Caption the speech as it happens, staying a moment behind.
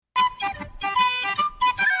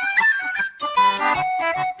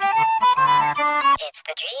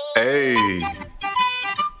Hey.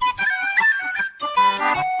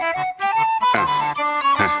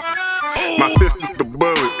 My fist is the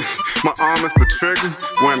bullet, my arm is the trigger.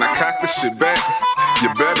 When I cock this shit back,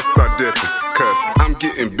 you better start dipping, cause I'm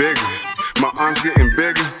getting bigger. My arm's getting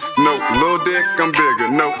bigger. No, little dick, I'm bigger.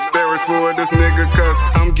 No steroids for this nigga, cause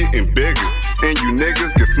I'm getting bigger. And you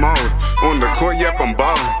niggas get smaller. On the court, yep, I'm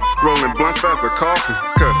ballin'. Rolling blunts fast as a coffin,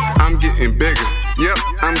 cause I'm getting bigger. Yep,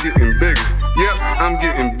 I'm getting bigger. Yep, I'm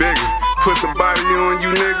getting bigger. Put the body on you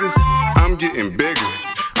niggas, I'm getting bigger.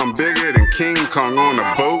 I'm bigger than King Kong on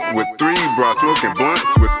a boat with 3 bras, smoking blunts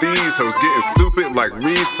with these hoes, getting stupid like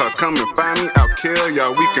retards. Come and find me, I'll kill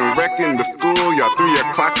y'all. We can wreck in the school, y'all 3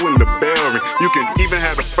 o'clock when the bell ring. You can even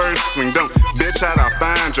have the first swing, don't bitch out, I'll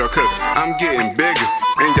find y'all, cause I'm getting bigger.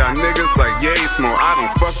 And y'all niggas like yay small, I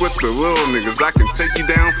don't fuck with the little niggas. I can take you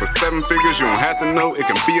down for 7 figures, you don't have to know, it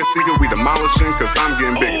can be a secret, we demolishing, cause I'm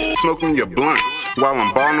getting bigger. Smoking your blunt while I'm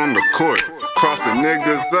ballin' on the court. Crossing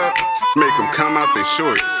niggas up, make them come out they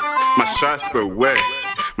shorts. My shot's so wet,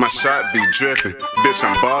 my shot be drippin'. Bitch,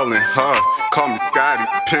 I'm ballin' hard, call me Scotty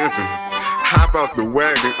Pimpin'. Hop out the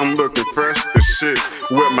wagon, I'm looking fresh as shit.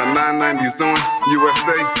 With my 990s on,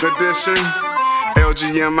 USA edition. LG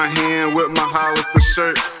in my hand with my Hollister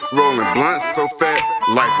shirt. Rolling blunts so fat,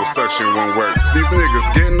 liposuction won't work. These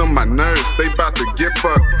niggas getting on my nerves, they bout to get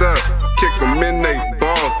fucked up. Kick them in they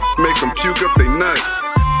balls, make them puke up they nuts.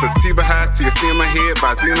 Sativa high till you see in my head,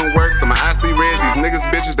 Visine don't work, so my eyes stay red. These niggas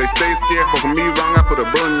bitches, they stay scared. Fuckin' me wrong, I put a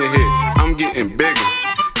bullet in your head. I'm getting bigger,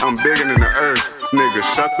 I'm bigger than the earth. Nigga,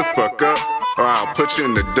 shut the fuck up, or I'll put you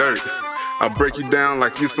in the dirt. I'll break you down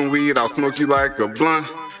like you some weed, I'll smoke you like a blunt.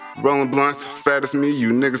 Rolling blunts, fat as me, you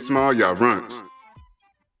niggas small, y'all runts.